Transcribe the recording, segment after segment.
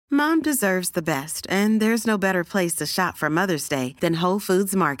Mom deserves the best, and there's no better place to shop for Mother's Day than Whole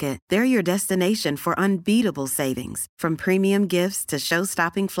Foods Market. They're your destination for unbeatable savings, from premium gifts to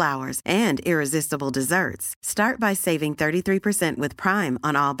show-stopping flowers and irresistible desserts. Start by saving 33% with Prime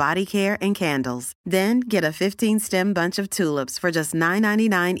on all body care and candles. Then get a 15-stem bunch of tulips for just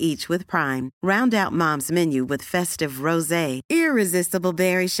 $9.99 each with Prime. Round out Mom's menu with festive rosé, irresistible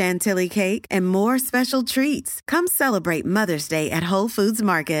berry chantilly cake, and more special treats. Come celebrate Mother's Day at Whole Foods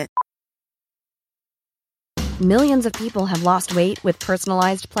Market. Millions of people have lost weight with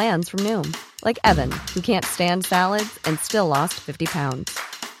personalized plans from Noom. Like Evan, who can't stand salads and still lost 50 pounds.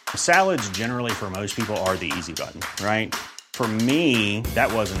 Salads generally for most people are the easy button, right? For me,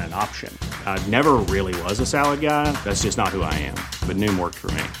 that wasn't an option. I never really was a salad guy. That's just not who I am. But Noom worked for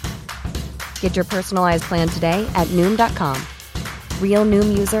me. Get your personalized plan today at Noom.com. Real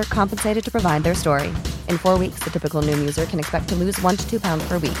Noom user compensated to provide their story. In 4 weeks, the typical Noom user can expect to lose 1 to 2 pounds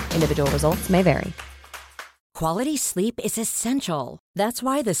per week. Individual results may vary. Quality sleep is essential. That's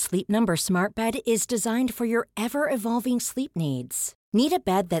why the Sleep Number Smart Bed is designed for your ever-evolving sleep needs. Need a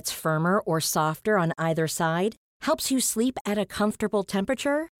bed that's firmer or softer on either side? Helps you sleep at a comfortable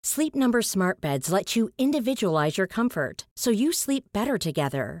temperature? Sleep Number Smart Beds let you individualize your comfort, so you sleep better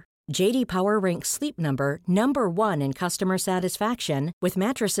together. J.D. Power ranks Sleep Number number 1 in customer satisfaction with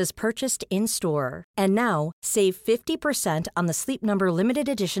mattresses purchased in-store. And now, save 50% on the Sleep Number Limited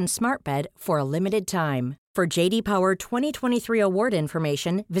Edition Smart Bed for a limited time. For J.D. Power 2023 award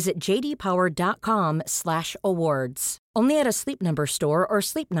information, visit jdpower.com/awards. Only at a Sleep Number store or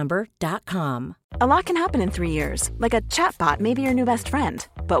sleepnumber.com. A lot can happen in 3 years, like a chatbot may be your new best friend.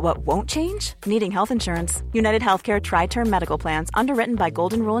 But what won't change? Needing health insurance. United Healthcare Tri-Term Medical Plans, underwritten by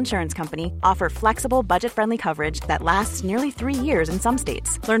Golden Rule Insurance Company, offer flexible, budget-friendly coverage that lasts nearly 3 years in some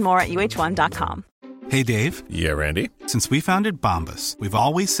states. Learn more at uh1.com. Hey, Dave. Yeah, Randy. Since we founded Bombas, we've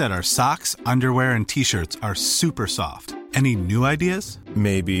always said our socks, underwear, and T-shirts are super soft. Any new ideas?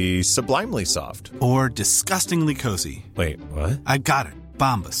 Maybe sublimely soft. Or disgustingly cozy. Wait, what? I got it.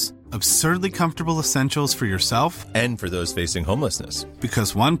 Bombas. Absurdly comfortable essentials for yourself and for those facing homelessness.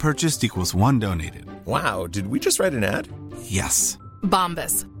 Because one purchased equals one donated. Wow, did we just write an ad? Yes.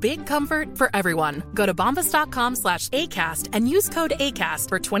 Bombas. Big comfort for everyone. Go to bombas.com/ACAST and use code ACAST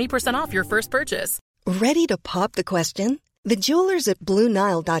for 20% off your first purchase. Ready to pop the question? The jewelers at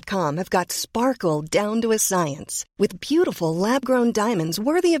BlueNile.com have got sparkle down to a science with beautiful lab-grown diamonds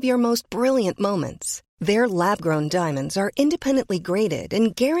worthy of your most brilliant moments. Their lab-grown diamonds are independently graded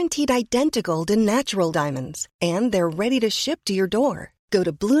and guaranteed identical to natural diamonds, and they're ready to ship to your door. Go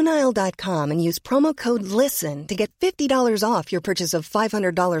to BlueNile.com and use promo code LISTEN to get $50 off your purchase of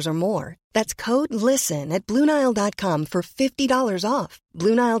 $500 or more. That's code LISTEN at BlueNile.com for $50 off.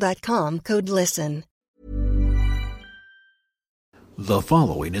 BlueNile.com, code LISTEN. The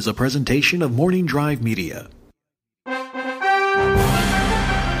following is a presentation of Morning Drive Media.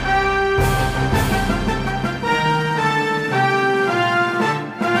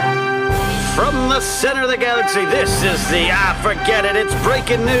 From the center of the galaxy, this is the forget it, it's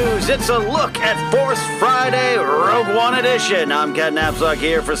breaking news. It's a look at Force Friday Rogue One edition. I'm Ken Napzok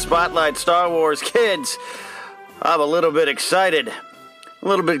here for Spotlight Star Wars. Kids, I'm a little bit excited, a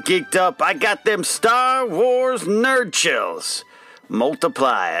little bit geeked up. I got them Star Wars nerd chills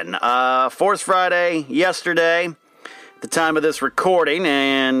multiplying. Force Friday yesterday, the time of this recording,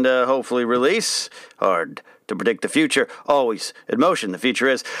 and hopefully release. Hard to predict the future. Always in motion, the future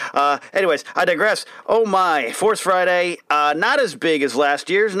is. Anyways, I digress. Oh my, Force Friday, not as big as last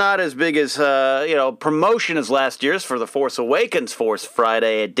year's, not as big as, promotion as last year's for the Force Awakens Force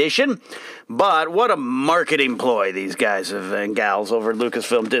Friday edition. But what a marketing ploy these guys have, and gals over at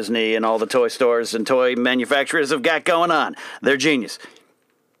Lucasfilm, Disney, and all the toy stores and toy manufacturers have got going on. They're genius.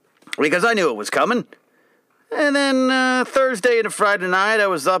 Because I knew it was coming. And then Thursday and Friday night, I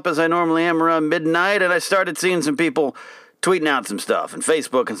was up as I normally am around midnight, and I started seeing some people tweeting out some stuff and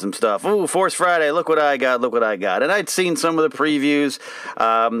Facebooking some stuff. Ooh, Force Friday, look what I got, look what I got. And I'd seen some of the previews,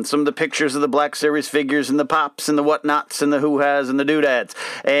 some of the pictures of the Black Series figures and the pops and the whatnots and the who-has and the doodads.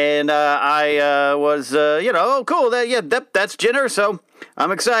 And I was, oh, cool, that's Jenner, so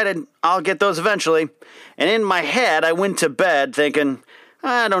I'm excited. I'll get those eventually. And in my head, I went to bed thinking,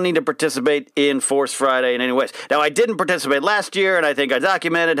 I don't need to participate in Force Friday in any ways. Now, I didn't participate last year, and I think I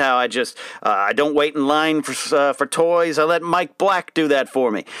documented how I just, I don't wait in line for toys. I let Mike Black do that for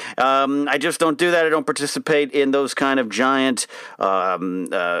me. I just don't do that. I don't participate in those kind of giant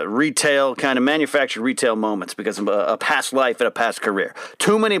retail, kind of manufactured retail moments because of a past life and a past career.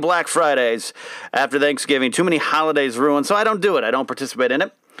 Too many Black Fridays after Thanksgiving, too many holidays ruined, so I don't do it. I don't participate in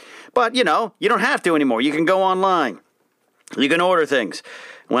it. But, you don't have to anymore. You can go online. You can order things.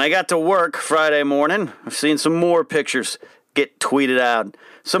 When I got to work Friday morning, I've seen some more pictures get tweeted out.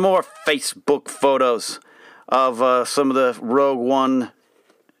 Some more Facebook photos of some of the Rogue One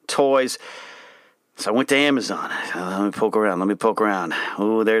toys. So I went to Amazon. Let me poke around.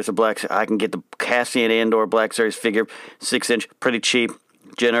 Ooh, there's a black... I can get the Cassian Andor Black Series figure, 6-inch, pretty cheap.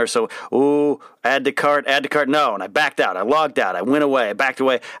 Jyn Erso. Ooh, add to cart. No, and I backed out. I logged out. I went away. I backed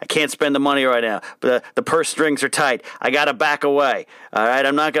away. I can't spend the money right now. But the purse strings are tight. I got to back away. All right,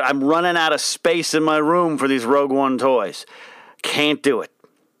 I'm running out of space in my room for these Rogue One toys. Can't do it.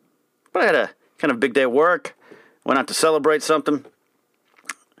 But I had a kind of big day at work. Went out to celebrate something.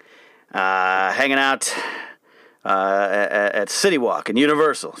 Hanging out at City Walk in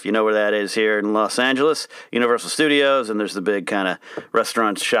Universal, if you know where that is here in Los Angeles. Universal Studios, and there's the big kind of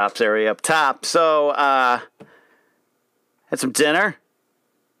restaurants, shops area up top. So, had some dinner,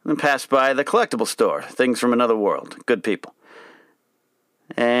 and then passed by the collectible store, Things from Another World. Good people.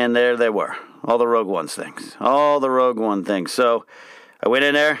 And there they were, all the Rogue One things. So, I went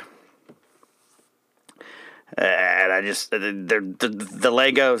in there. And I just, the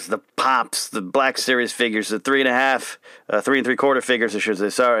Legos, the Pops, the Black Series figures, the 3 3/4 figures, I should say,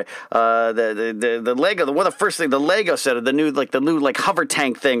 sorry. The Lego, one of the first things, the Lego set of the new hover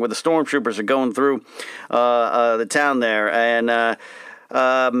tank thing where the stormtroopers are going through the town there. And I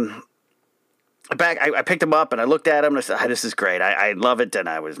picked them up and I looked at them and I said, this is great. I love it. And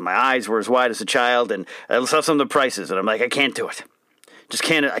my eyes were as wide as a child. And I saw some of the prices and I'm like, I can't do it.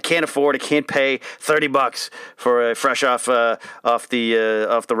 I can't afford. I can't pay $30 for a fresh off the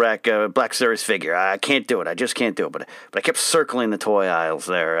rack Black Series figure. I can't do it. I just can't do it. But I kept circling the toy aisles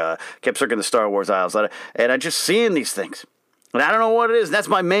there. Kept circling the Star Wars aisles, and I just seeing these things. And I don't know what it is. That's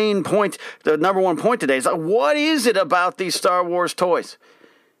my main point. The number one point today is what is it about these Star Wars toys?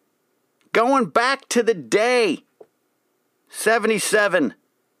 Going back to the day, 77,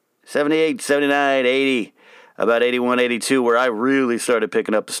 78, 79, 80. About 81, 82, where I really started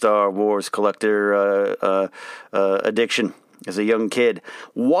picking up the Star Wars collector addiction as a young kid.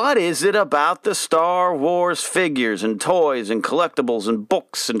 What is it about the Star Wars figures and toys and collectibles and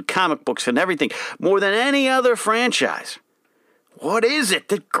books and comic books and everything more than any other franchise? What is it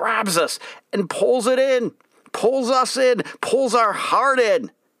that grabs us and pulls us in, pulls our heart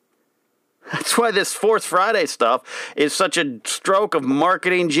in? That's why this Fourth Friday stuff is such a stroke of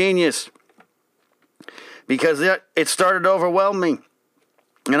marketing genius. Because it started to overwhelm me.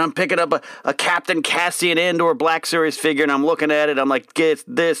 And I'm picking up a Captain Cassian Andor Black Series figure, and I'm looking at it. I'm like,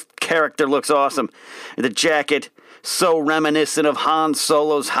 this character looks awesome. The jacket, so reminiscent of Han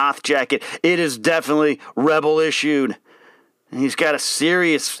Solo's Hoth jacket. It is definitely Rebel issued. And he's got a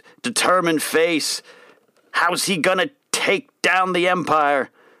serious, determined face. How's he going to take down the Empire?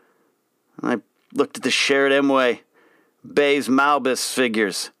 And I looked at the Shared Emway, Baze Malbus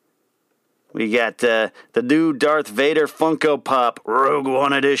figures. We got the new Darth Vader Funko Pop, Rogue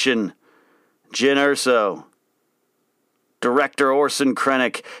One Edition, Jyn Erso, Director Orson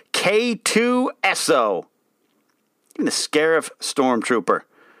Krennic, K2SO, even the Scarif Stormtrooper.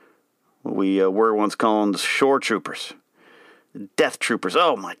 We were once calling the Shore Troopers, the Death Troopers.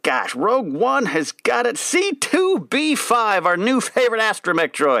 Oh my gosh, Rogue One has got it. C2B5, our new favorite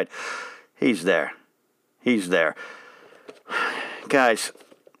astromech droid. He's there. Guys,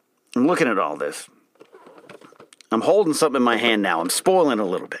 I'm looking at all this. I'm holding something in my hand now. I'm spoiling it a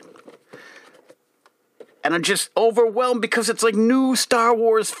little bit. And I'm just overwhelmed because it's like new Star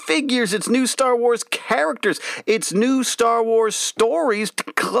Wars figures. It's new Star Wars characters. It's new Star Wars stories to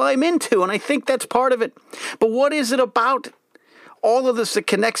climb into. And I think that's part of it. But what is it about all of this that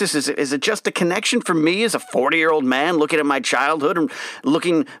connects us? Is it just a connection for me as a 40-year-old man looking at my childhood and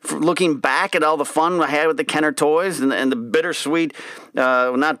looking back at all the fun I had with the Kenner toys and the bittersweet,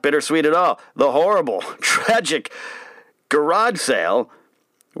 not bittersweet at all, the horrible, tragic garage sale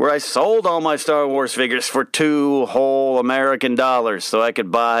where I sold all my Star Wars figures for $2 whole American dollars so I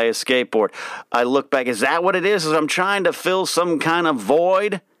could buy a skateboard. I look back, is that what it is? Is I'm trying to fill some kind of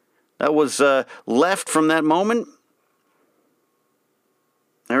void that was left from that moment?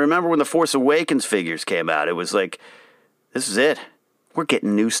 I remember when the Force Awakens figures came out, it was like, this is it. We're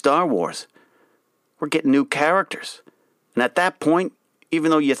getting new Star Wars. We're getting new characters. And at that point, even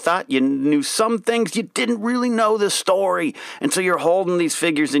though you thought you knew some things, you didn't really know the story. And so you're holding these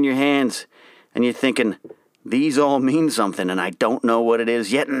figures in your hands, and you're thinking, these all mean something, and I don't know what it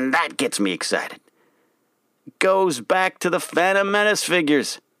is yet, and that gets me excited. It goes back to the Phantom Menace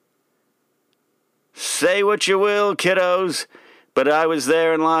figures. Say what you will, kiddos. But I was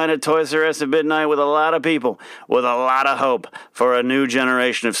there in line at Toys R Us at midnight with a lot of people, with a lot of hope for a new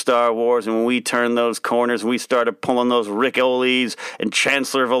generation of Star Wars. And when we turned those corners, we started pulling those Rick Olis and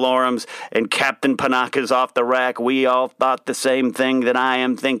Chancellor Valorums and Captain Panakas off the rack, we all thought the same thing that I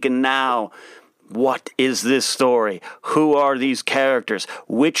am thinking now. What is this story? Who are these characters?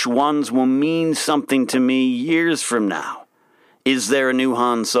 Which ones will mean something to me years from now? Is there a new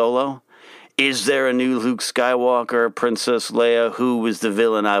Han Solo? Is there a new Luke Skywalker, Princess Leia? Who is the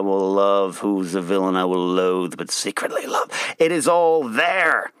villain I will love? Who's the villain I will loathe but secretly love? It is all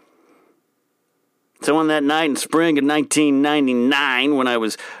there. So on that night in spring of 1999, when I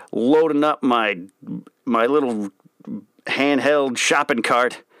was loading up my little handheld shopping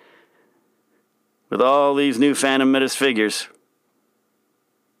cart with all these new Phantom Menace figures,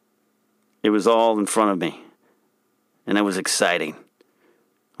 it was all in front of me. And it was exciting.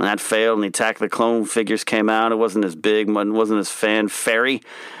 When that failed and the Attack of the Clone figures came out, it wasn't as big, it wasn't as fanfare,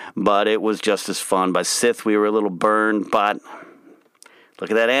 but it was just as fun. By Sith, we were a little burned, but look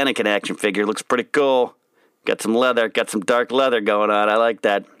at that Anakin action figure. Looks pretty cool. Got some leather, got some dark leather going on. I like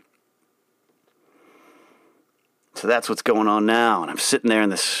that. So that's what's going on now. And I'm sitting there in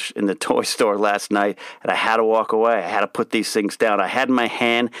the toy store last night, and I had to walk away. I had to put these things down. I had in my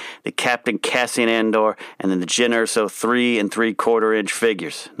hand the Captain Cassian Andor and then the Jyn Erso 3 3/4 inch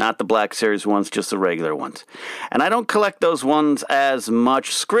figures. Not the Black Series ones, just the regular ones. And I don't collect those ones as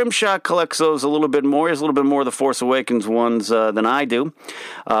much. Scrimshaw collects those a little bit more. He has a little bit more of the Force Awakens ones than I do.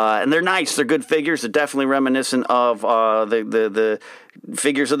 And they're nice. They're good figures. They're definitely reminiscent of the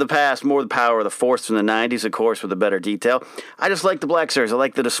figures of the past, more the power of the Force from the 90s, of course, with a better detail. I just like the Black Series. I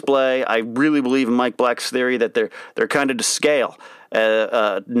like the display. I really believe in Mike Black's theory that they're kind of to scale.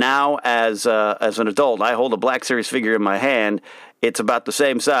 Now, as an adult, I hold a Black Series figure in my hand. It's about the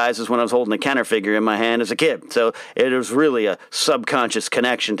same size as when I was holding a Kenner figure in my hand as a kid. So it is really a subconscious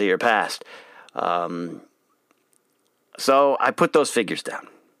connection to your past. So I put those figures down.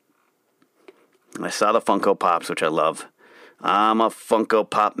 I saw the Funko Pops, which I love. I'm a Funko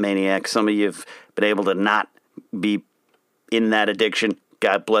Pop maniac. Some of you have been able to not be in that addiction.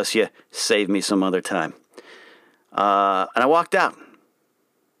 God bless you. Save me some other time. And I walked out.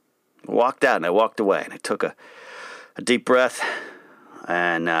 I walked away. And I took a deep breath.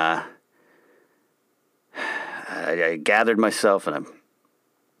 And I gathered myself and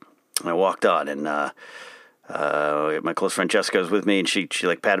I walked on. And my close friend Jessica was with me. And she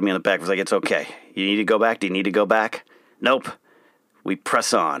like patted me on the back. Was like, it's okay. You need to go back? Do you need to go back? Nope. We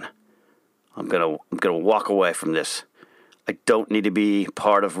press on. I'm gonna walk away from this. I don't need to be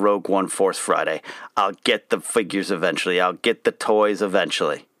part of Rogue One Force Friday. I'll get the figures eventually. I'll get the toys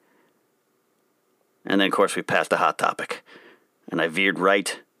eventually. And then, of course, we passed the Hot Topic. And I veered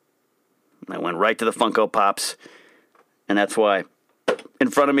right. And I went right to the Funko Pops. And that's why,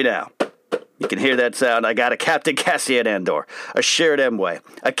 in front of me now, you can hear that sound. I got a Captain Cassian Andor, a Shared M-Way,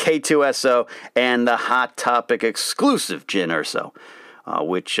 a K2SO, and the Hot Topic exclusive Jyn Erso,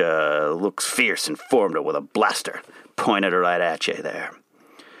 which looks fierce and formed with a blaster pointed right at you there.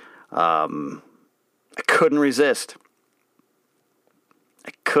 I couldn't resist.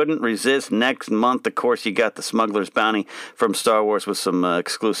 Next month, of course, you got the Smuggler's Bounty from Star Wars with some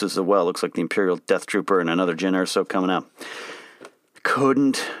exclusives as well. Looks like the Imperial Death Trooper and another Jyn Erso coming out.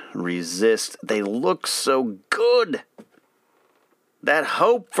 Couldn't resist. They look so good. That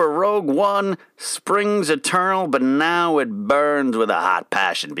hope for Rogue One springs eternal, but now it burns with a hot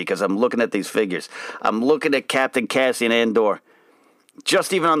passion because I'm looking at these figures. I'm looking at Captain Cassian Andor.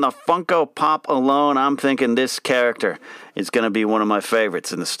 Just even on the Funko Pop alone, I'm thinking this character is going to be one of my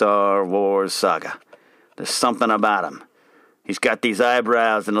favorites in the Star Wars saga. There's something about him. He's got these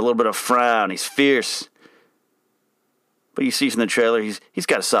eyebrows and a little bit of frown. He's fierce. But you see in the trailer, he's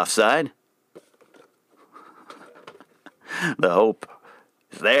got a soft side. The hope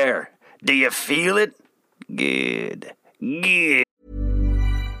is there. Do you feel it? Good.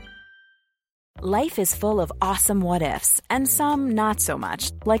 Life is full of awesome what-ifs, and some not so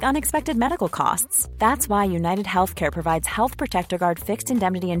much, like unexpected medical costs. That's why United Healthcare provides Health Protector Guard fixed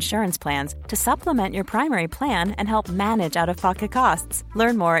indemnity insurance plans to supplement your primary plan and help manage out-of-pocket costs.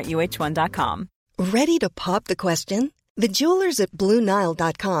 Learn more at uh1.com. Ready to pop the question? The jewelers at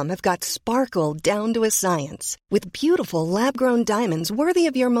BlueNile.com have got sparkle down to a science with beautiful lab-grown diamonds worthy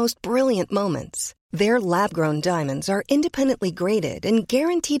of your most brilliant moments. Their lab-grown diamonds are independently graded and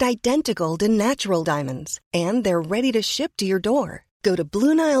guaranteed identical to natural diamonds, and they're ready to ship to your door. Go to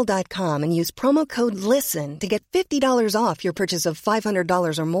BlueNile.com and use promo code LISTEN to get $50 off your purchase of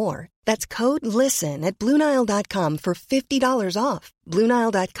 $500 or more. That's code LISTEN at BlueNile.com for $50 off.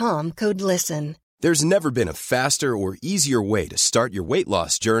 BlueNile.com, code LISTEN. There's never been a faster or easier way to start your weight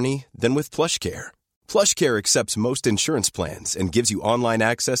loss journey than with PlushCare. PlushCare accepts most insurance plans and gives you online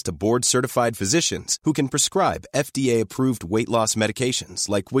access to board-certified physicians who can prescribe FDA-approved weight loss medications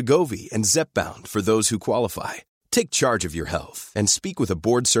like Wegovy and Zepbound for those who qualify. Take charge of your health and speak with a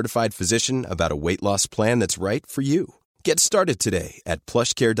board-certified physician about a weight loss plan that's right for you. Get started today at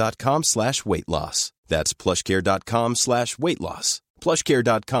plushcare.com/weight loss. That's plushcare.com/weight loss.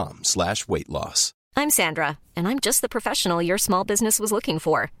 plushcare.com/weight loss. I'm Sandra, and I'm just the professional your small business was looking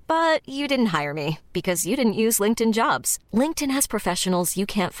for. But you didn't hire me because you didn't use LinkedIn Jobs. LinkedIn has professionals you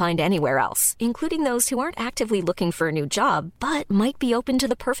can't find anywhere else, including those who aren't actively looking for a new job, but might be open to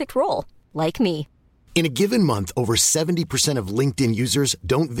the perfect role, like me. In a given month, over 70% of LinkedIn users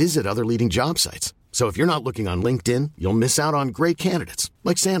don't visit other leading job sites. So if you're not looking on LinkedIn, you'll miss out on great candidates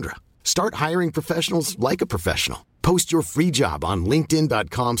like Sandra. Start hiring professionals like a professional. Post your free job on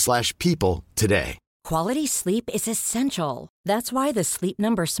linkedin.com/people today. Quality sleep is essential. That's why the Sleep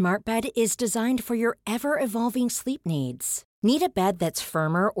Number Smart Bed is designed for your ever-evolving sleep needs. Need a bed that's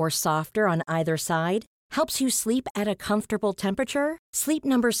firmer or softer on either side? Helps you sleep at a comfortable temperature? Sleep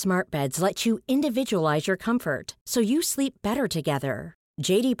Number Smart Beds let you individualize your comfort, so you sleep better together.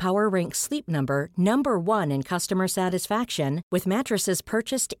 J.D. Power ranks Sleep Number number 1 in customer satisfaction with mattresses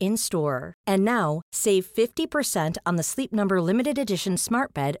purchased in-store. And now, save 50% on the Sleep Number Limited Edition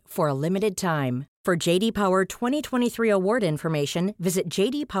Smart Bed for a limited time. For J.D. Power 2023 award information, visit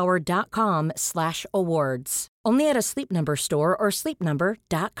jdpower.com/awards. Only at a Sleep Number store or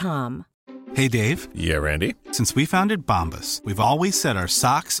sleepnumber.com. Hey, Dave. Yeah, Randy. Since we founded Bombas, we've always said our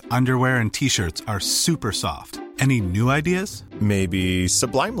socks, underwear, and T-shirts are super soft. Any new ideas? Maybe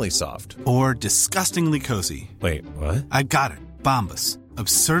sublimely soft. Or disgustingly cozy. Wait, what? I got it. Bombas.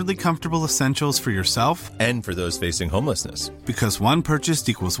 Absurdly comfortable essentials for yourself and for those facing homelessness. Because one purchased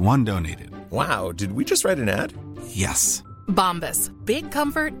equals one donated. Wow, did we just write an ad? Yes. Bombas. Big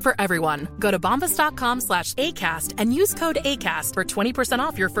comfort for everyone. Go to bombas.com/ACAST and use code ACAST for 20%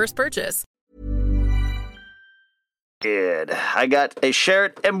 off your first purchase. Good. I got a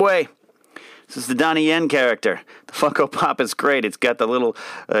Sherrod Mbue. This is the Donnie Yen character. The Funko Pop is great. It's got the little,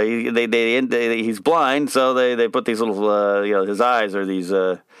 he's blind, so they put these little, his eyes are these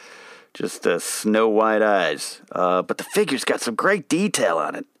just snow white eyes. But the figure's got some great detail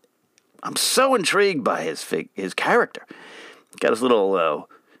on it. I'm so intrigued by his character. Got his little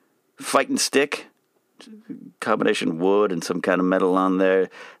fighting stick, combination wood and some kind of metal on there.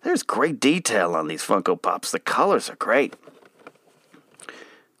 There's great detail on these Funko Pops. The colors are great.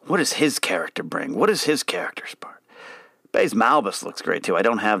 What does his character bring? What is his character's part? Baze Malbus looks great too. I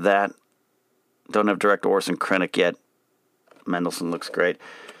don't have that. Don't have director Orson Krennic yet. Mendelsohn looks great.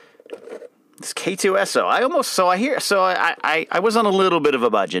 This K2SO. I was on a little bit of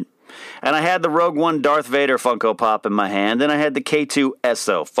a budget. And I had the Rogue One Darth Vader Funko Pop in my hand, and I had the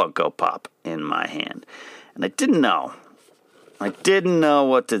K2SO Funko Pop in my hand. And I didn't know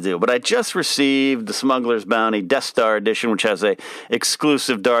what to do, but I just received the Smuggler's Bounty Death Star Edition, which has a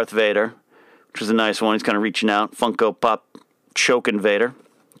exclusive Darth Vader, which is a nice one. He's kind of reaching out. Funko Pop choking Vader.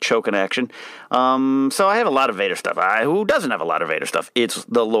 Choking action. So I have a lot of Vader stuff. Who doesn't have a lot of Vader stuff? It's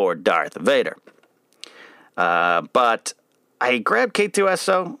the Lord Darth Vader. But I grabbed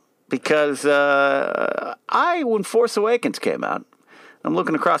K2SO because when Force Awakens came out, I'm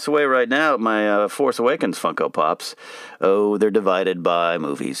looking across the way right now at my Force Awakens Funko Pops. Oh, they're divided by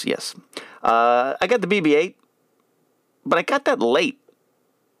movies, yes. I got the BB-8, but I got that late.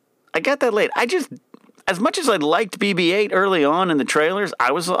 As much as I liked BB-8 early on in the trailers,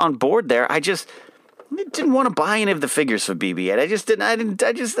 I was on board there. I just didn't want to buy any of the figures for BB-8.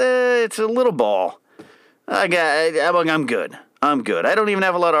 It's a little ball. I'm good. I don't even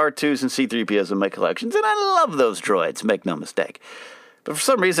have a lot of R2s and C-3POs in my collections, and I love those droids, make no mistake. But for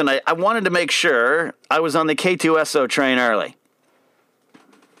some reason, I wanted to make sure I was on the K2SO train early.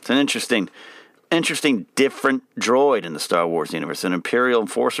 It's an interesting, different droid in the Star Wars universe. An Imperial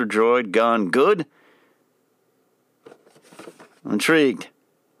Enforcer droid gone good. I'm intrigued.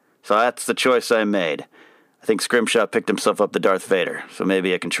 So that's the choice I made. I think Scrimshaw picked himself up the Darth Vader, so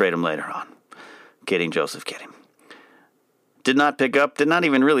maybe I can trade him later on. Kidding, Joseph, kidding. Did not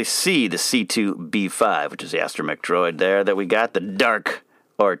even really see the C2B5, which is the astromech droid there that we got, the Dark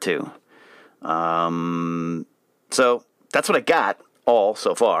R2. So that's what I got all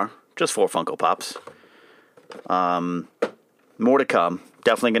so far. Just 4 Funko Pops. More to come.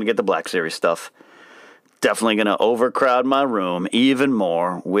 Definitely going to get the Black Series stuff. Definitely going to overcrowd my room even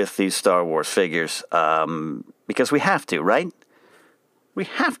more with these Star Wars figures. Because we have to, right? We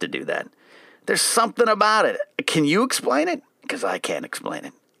have to do that. There's something about it. Can you explain it? Because I can't explain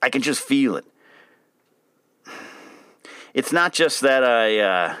it. I can just feel it. it's not just that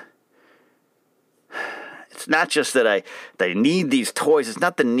I need these toys. It's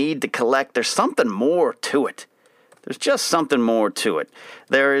not the need to collect. There's something more to it. There's just something more to it.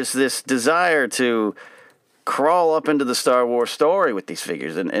 There is this desire to crawl up into the Star Wars story with these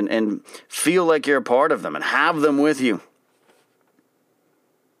figures and feel like you're a part of them and have them with you.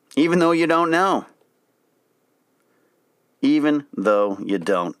 Even though you don't know. Even though you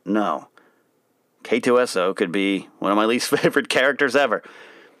don't know. K2SO could be one of my least favorite characters ever.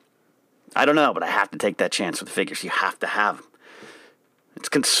 I don't know, but I have to take that chance with the figures. You have to have them. It's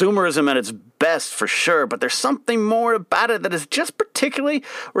consumerism at its best for sure, but there's something more about it that is just particularly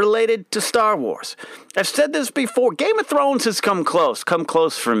related to Star Wars. I've said this before. Game of Thrones has come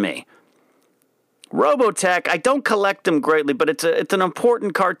close for me. Robotech, I don't collect them greatly, but it's an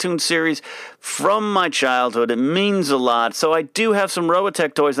important cartoon series from my childhood. It means a lot. So I do have some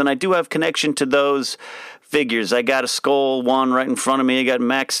Robotech toys, and I do have connection to those figures. I got a Skull one right in front of me. I got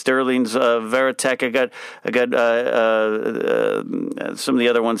Max Sterling's Veritech. I got some of the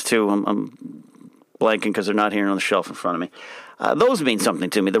other ones too. I'm blanking because they're not here on the shelf in front of me. Those mean something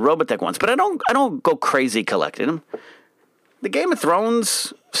to me, the Robotech ones, but I don't go crazy collecting them. The Game of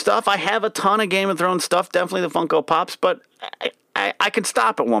Thrones stuff, I have a ton of Game of Thrones stuff, definitely the Funko Pops, but I can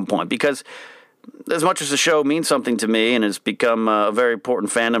stop at one point because as much as the show means something to me and has become a very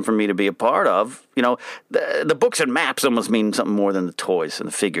important fandom for me to be a part of, you know, the books and maps almost mean something more than the toys and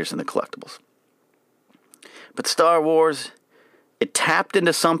the figures and the collectibles. But Star Wars, it tapped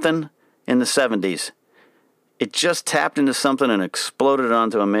into something in the 70s. It just tapped into something and exploded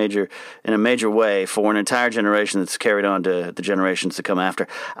onto in a major way for an entire generation that's carried on to the generations to come after.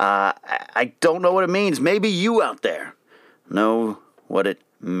 I don't know what it means. Maybe you out there know what it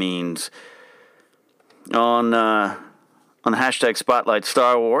means. On hashtag Spotlight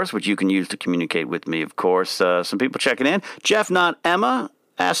Star Wars, which you can use to communicate with me, of course. Some people checking in. Jeff, not Emma,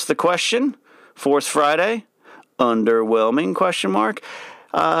 asked the question. Force Friday, underwhelming, question mark.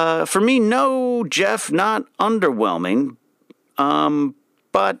 For me, no, Jeff, not underwhelming.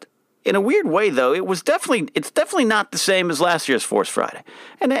 But in a weird way, though, it's definitely not the same as last year's Force Friday.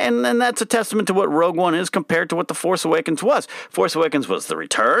 And that's a testament to what Rogue One is compared to what The Force Awakens was. Force Awakens was the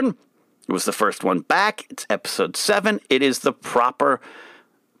return. It was the first one back. It's episode 7. It is the proper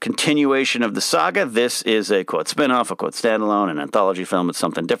continuation of the saga. This is a, quote, spin-off, a, quote, standalone, an anthology film. It's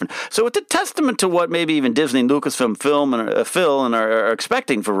something different. So it's a testament to what maybe even Disney and Lucasfilm Phil are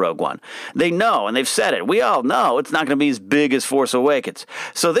expecting for Rogue One. They know, and they've said it. We all know it's not going to be as big as Force Awakens.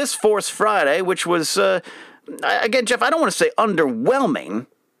 So this Force Friday, which was, again, Jeff, I don't want to say underwhelming,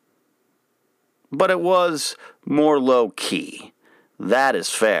 but it was more low-key. That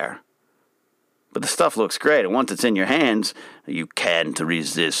is fair. But the stuff looks great, and once it's in your hands, you can't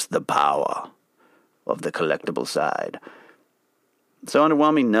resist the power of the collectible side. So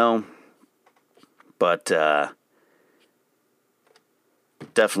underwhelming, no. But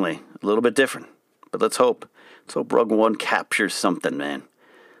definitely a little bit different. But let's hope Rogue One captures something, man.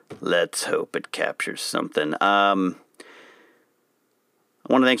 Let's hope it captures something. I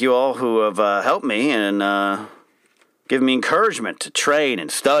want to thank you all who have helped me and give me encouragement to train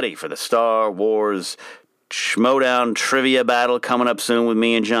and study for the Star Wars Schmodown trivia battle coming up soon with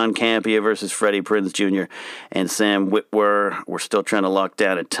me and John Campia versus Freddie Prinze Jr. and Sam Witwer. We're still trying to lock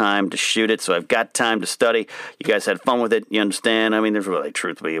down a time to shoot it, so I've got time to study. You guys had fun with it. You understand? I mean, there's really,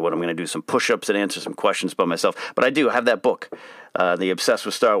 truthfully, what I'm going to do some push-ups and answer some questions by myself. But I do have that book, The Obsessed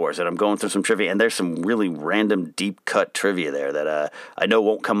with Star Wars, and I'm going through some trivia, and there's some really random, deep-cut trivia there that I know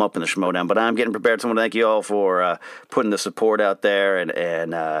won't come up in the Schmodown, but I'm getting prepared. So I want to thank you all for putting the support out there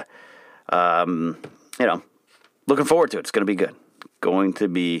and you know, looking forward to it. It's going to be good. Going to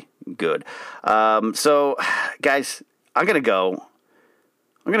be good. So, guys, I'm going to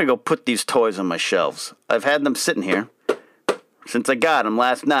go put these toys on my shelves. I've had them sitting here since I got them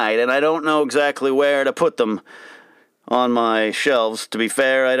last night, and I don't know exactly where to put them on my shelves. To be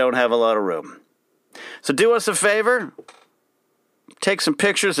fair, I don't have a lot of room. So do us a favor. Take some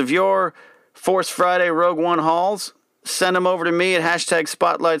pictures of your Force Friday Rogue One hauls. Send them over to me at hashtag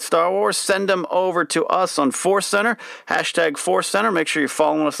Spotlight Star Wars. Send them over to us on Force Center, hashtag Force Center. Make sure you're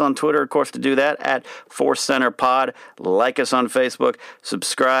following us on Twitter, of course, to do that, at Force Center Pod. Like us on Facebook.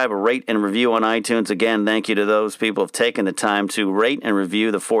 Subscribe, rate, and review on iTunes. Again, thank you to those people who have taken the time to rate and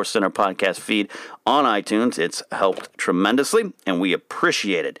review the Force Center podcast feed on iTunes. It's helped tremendously, and we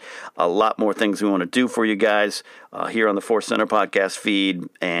appreciate it. A lot more things we want to do for you guys here on the Force Center podcast feed.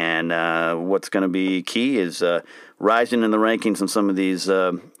 And what's going to be key is rising in the rankings in some of these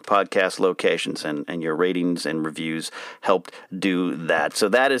podcast locations, and your ratings and reviews helped do that. So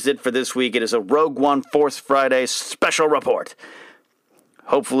that is it for this week. It is a Rogue One Force Friday special report.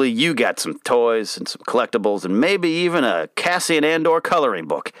 Hopefully you got some toys and some collectibles and maybe even a Cassian Andor coloring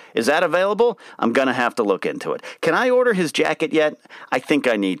book. Is that available? I'm going to have to look into it. Can I order his jacket yet? I think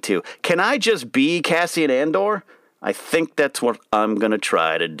I need to. Can I just be Cassian Andor? I think that's what I'm going to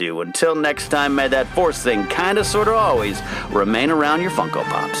try to do. Until next time, may that Force thing kind of, sort of, always remain around your Funko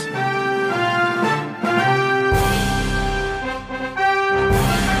Pops.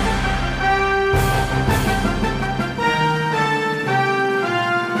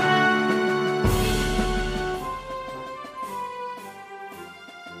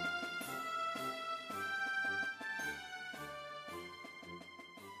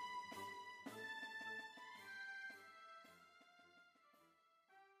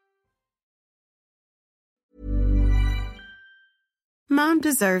 Mom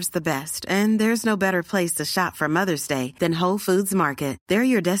deserves the best, and there's no better place to shop for Mother's Day than Whole Foods Market. They're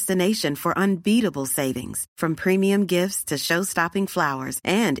your destination for unbeatable savings, from premium gifts to show-stopping flowers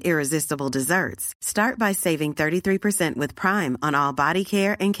and irresistible desserts. Start by saving 33% with Prime on all body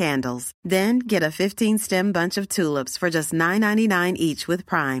care and candles. Then get a 15-stem bunch of tulips for just $9.99 each with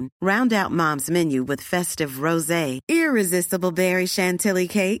Prime. Round out Mom's menu with festive rosé, irresistible berry chantilly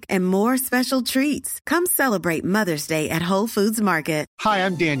cake, and more special treats. Come celebrate Mother's Day at Whole Foods Market. Hi,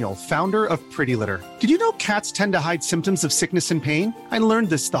 I'm Daniel, founder of Pretty Litter. Did you know cats tend to hide symptoms of sickness and pain? I learned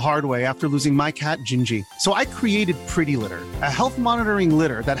this the hard way after losing my cat, Gingy. So I created Pretty Litter, a health monitoring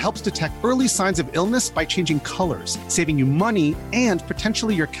litter that helps detect early signs of illness by changing colors, saving you money and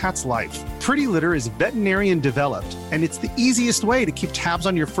potentially your cat's life. Pretty Litter is veterinarian developed, and it's the easiest way to keep tabs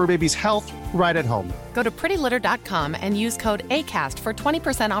on your fur baby's health right at home. Go to prettylitter.com and use code ACAST for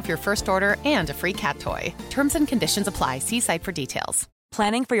 20% off your first order and a free cat toy. Terms and conditions apply. See site for details.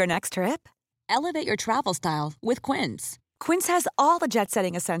 Planning for your next trip? Elevate your travel style with Quince. Quince has all the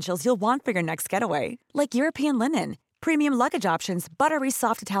jet-setting essentials you'll want for your next getaway, like European linen, premium luggage options, buttery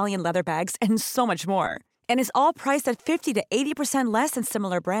soft Italian leather bags, and so much more. And is all priced at 50 to 80% less than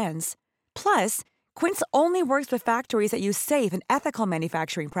similar brands. Plus, Quince only works with factories that use safe and ethical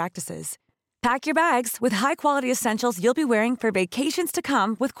manufacturing practices. Pack your bags with high-quality essentials you'll be wearing for vacations to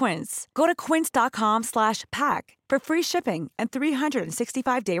come with Quince. Go to quince.com/pack for free shipping and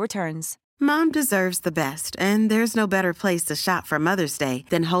 365-day returns. Mom deserves the best, and there's no better place to shop for Mother's Day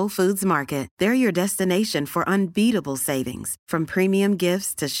than Whole Foods Market. They're your destination for unbeatable savings, from premium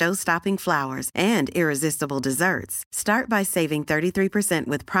gifts to show-stopping flowers and irresistible desserts. Start by saving 33%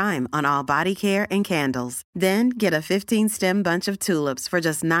 with Prime on all body care and candles. Then get a 15-stem bunch of tulips for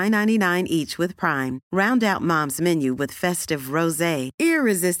just $9.99 each with Prime. Round out Mom's menu with festive rosé,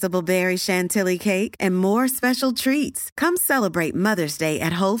 irresistible berry chantilly cake, and more special treats. Come celebrate Mother's Day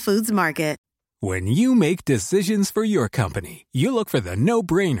at Whole Foods Market. When you make decisions for your company, you look for the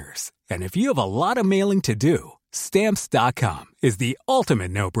no-brainers. And if you have a lot of mailing to do, Stamps.com is the ultimate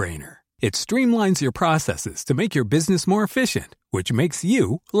no-brainer. It streamlines your processes to make your business more efficient, which makes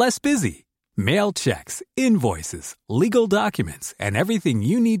you less busy. Mail checks, invoices, legal documents, and everything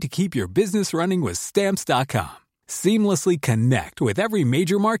you need to keep your business running with Stamps.com. Seamlessly connect with every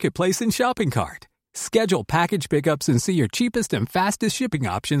major marketplace and shopping cart. Schedule package pickups and see your cheapest and fastest shipping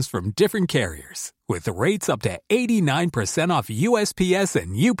options from different carriers, with rates up to 89% off USPS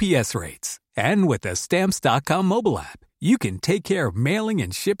and UPS rates. And with the Stamps.com mobile app, you can take care of mailing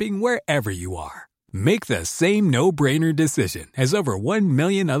and shipping wherever you are. Make the same no-brainer decision as over 1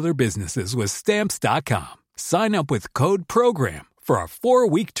 million other businesses with Stamps.com. Sign up with code PROGRAM for a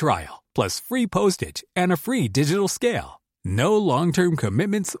 4-week trial, plus free postage and a free digital scale. No long-term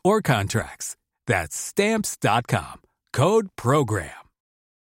commitments or contracts. That's Stamps.com. Code PROGRAM.